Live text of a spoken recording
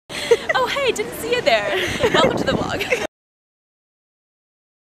Oh hey, didn't see you there. Welcome to the vlog.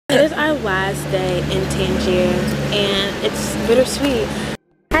 It is our last day in Tangier and it's bittersweet.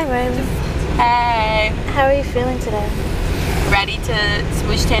 Hi Riley. Hey. How are you feeling today? Ready to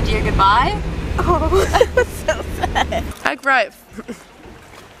wish Tangier goodbye? Oh, that was so sad. Egg ripe.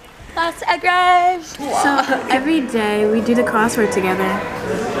 Last egg ripe. So every day we do the crossword together.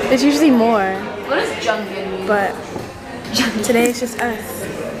 There's usually more. What does Jungin mean? But today it's just us.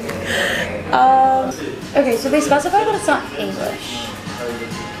 Okay, so they specify that it's not English.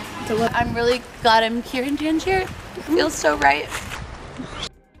 So what? I'm really glad I'm here in Tangier. It feels so right.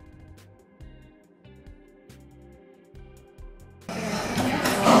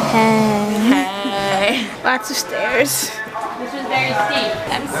 Hey. Lots of stairs. This is very steep.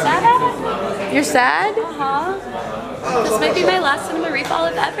 I'm sad. You're sad? Uh-huh. This might be my last cinema reef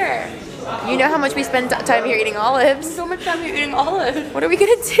olive ever. You know how much we spend time here eating olives. So much time here eating olives. What are we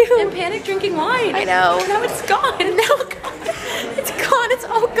gonna do? And panic drinking wine. I know. Now it's gone. Now it's gone. It's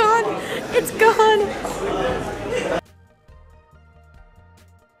all gone. It's gone.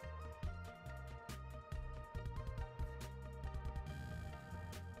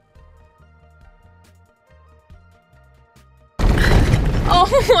 Oh,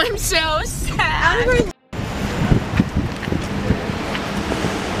 I'm so sad.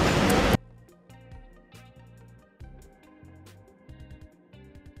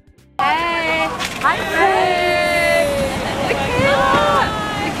 Hey! Hi, Ray! The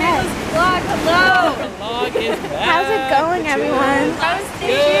KAELA's vlog, hello! The vlog is back. How's it going, everyone? How was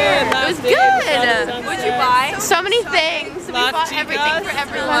Tangier? It was good! What'd you buy? So many things. We bought everything for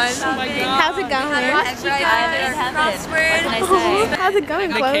everyone. How's it going? How's it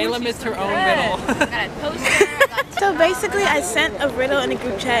going, Chloe? KAELA missed her own riddle. So basically, I sent a riddle in a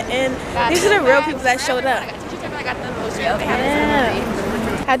group chat, and these are the real people that showed up. Yeah.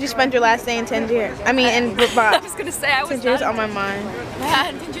 How'd you spend your last day in Tangier? I mean, in Brookbot. I was gonna say I was Tangier's on my mind.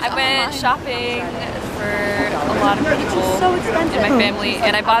 I went shopping for a lot of people in my family,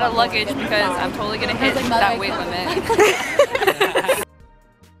 and I bought a luggage because I'm totally gonna hit that weight limit.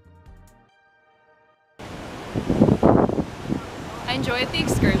 I enjoyed the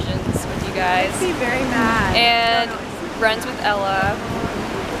excursions with you guys. I'd be very mad. And friends with Ella.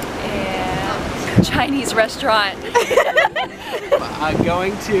 And Chinese restaurant.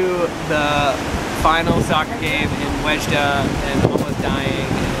 Going to the final soccer game in Webster and almost dying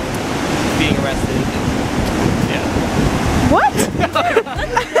and being arrested. Yeah. What?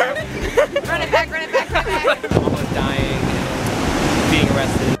 Run it back, run it back, run it back. Almost dying and being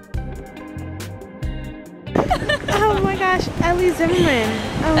arrested. Oh my gosh, Ellie Zimmerman.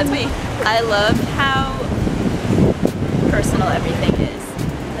 Oh. That's me. I love how personal everything is.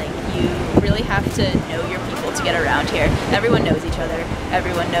 Like, you really have to know your people to get around here. Everyone knows each other.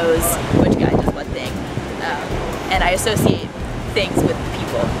 Everyone knows which guy does what thing. And I associate things with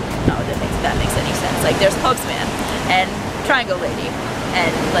people. No, that makes any sense. Like, there's Postman and Triangle Lady.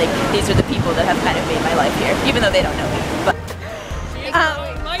 And, like, these are the people that have kind of made my life here, even though they don't know me. But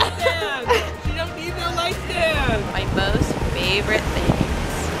Light stand! She don't need no light stand! my most favorite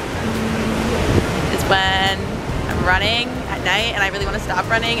things is when I'm running at night and I really want to stop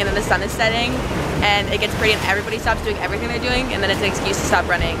running, and then the sun is setting and it gets pretty and everybody stops doing everything they're doing, and then it's an excuse to stop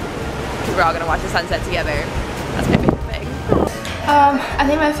running because we're all going to watch the sunset together. That's my favorite thing. I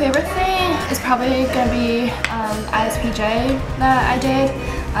think my favorite thing is probably going to be ISPJ that I did.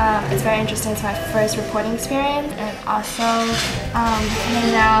 It's very interesting. It's my first reporting experience, and also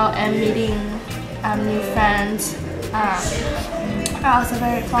hanging out and meeting new friends are also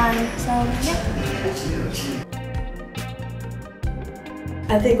very fun. So yeah.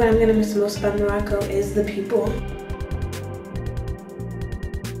 I think what I'm gonna miss most about Morocco is the people.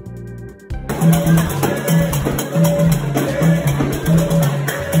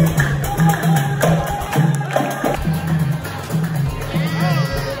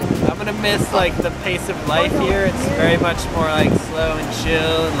 I'm gonna miss like the pace of life here. It's very much more like slow and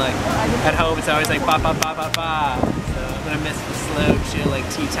chill, and like at home it's always like ba ba ba ba ba. So I'm gonna miss the slow, chill like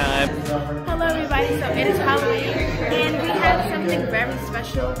tea time. Hello everybody, so it is Halloween and we have something very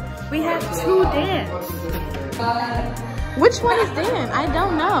special. We have two Dans. Which one is Dan? I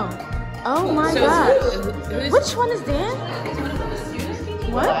don't know. Oh my gosh. Which one is Dan?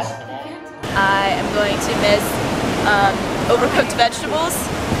 What? I am going to miss overcooked vegetables,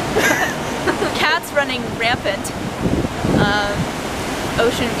 cats running rampant,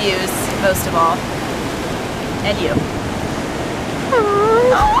 ocean views most of all, and you.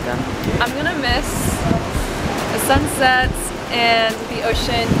 I'm gonna miss the sunsets and the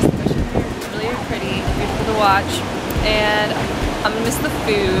ocean. The ocean here is really pretty, beautiful to watch, and I'm gonna miss the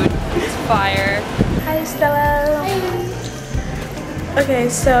food. It's fire. Hi, Stella. Hi. Okay,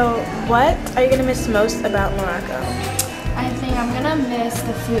 so what are you gonna miss most about Morocco? I think I'm gonna miss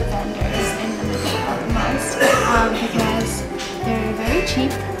the food vendors in the middle the most because they're very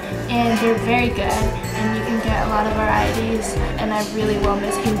cheap and they're very good and you can get a lot of varieties, and I really will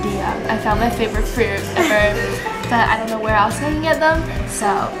miss hindiya. I found my favorite fruit ever, but I don't know where else I can get them, so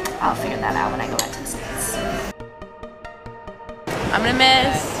I'll figure that out when I go back to the States. I'm gonna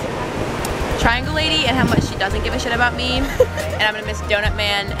miss Triangle Lady and how much she doesn't give a shit about me. And I'm gonna miss Donut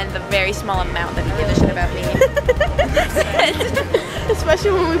Man and the very small amount that he gives a shit about me.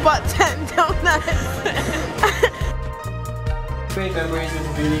 Especially when we bought 10 donuts. Great memories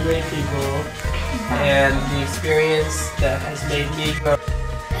with really great people and the experience that has made me grow.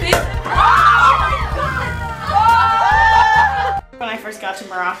 When I first got to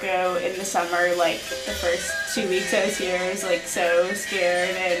Morocco in the summer, like the first 2 weeks I was here, I was like so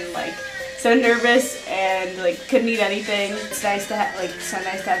scared and like so nervous and like couldn't eat anything. It's nice to have so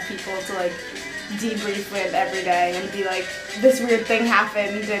nice to have people to like debrief with every day and be like, this weird thing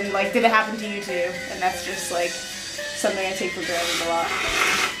happened and like, did it happen to you too? And that's just like something I take for granted a lot.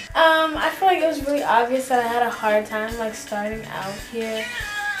 I feel like it was really obvious that I had a hard time like starting out here,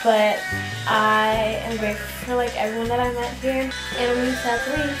 but I am grateful for like everyone that I met here, and I'm really sad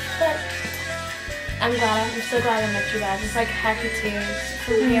to leave, but I'm so glad I met you guys. It's like happy tears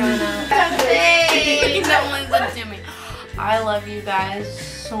from here on out. Hey, someone said to me, I love you guys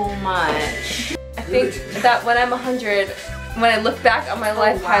so much. I think that when I'm 100, when I look back on my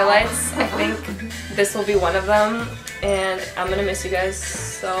life highlights, I think this will be one of them, and I'm gonna miss you guys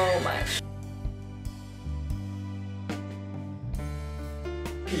so much.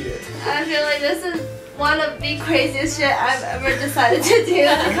 I feel like this is one of the craziest shit I've ever decided to do,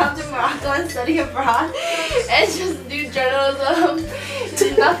 to come to Morocco and study abroad and just do journalism.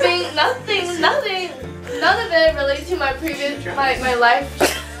 None of it related to my previous, my life.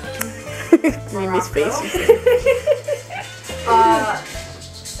 Mimi's face.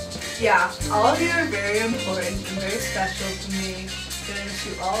 Yeah, all of you are very important and very special to me. I'm gonna miss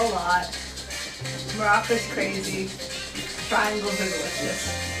you all a lot. Morocco's crazy. Triangles are delicious.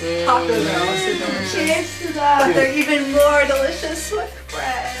 Tacos are also delicious. Cheers to that. But they're even more delicious with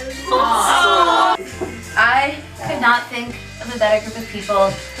friends. I could not think of a better group of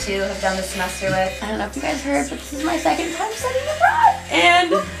people to have done the semester with. I don't know if you guys heard, but this is my second time studying abroad.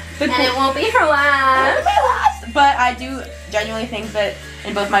 And it won't be her last. But I do genuinely think that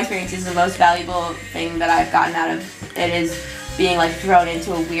in both my experiences, the most valuable thing that I've gotten out of it is being like thrown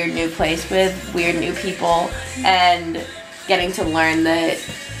into a weird new place with weird new people and getting to learn that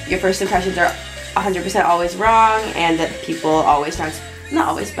your first impressions are 100% always wrong, and that people always tend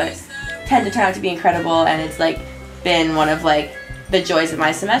to turn out to be incredible. And it's like been one of like the joys of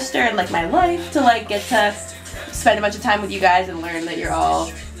my semester and like my life to like get to spend a bunch of time with you guys and learn that you're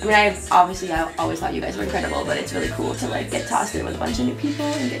all, I mean, I always thought you guys were incredible, but it's really cool to like get tossed in with a bunch of new people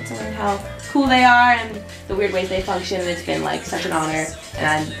and get to learn how cool they are and the weird ways they function. It's been like such an honor,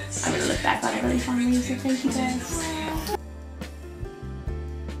 and I'm gonna look back on it really fondly, so thank you guys.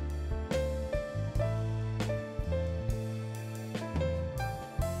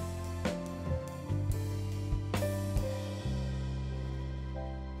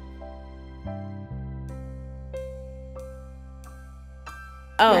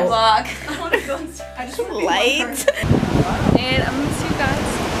 Oh. Vlog. I want to go inside. I just want to Light. And I'm gonna miss you guys.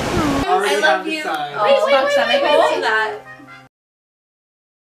 I love you. Decide. Wait, Stop, make me do that.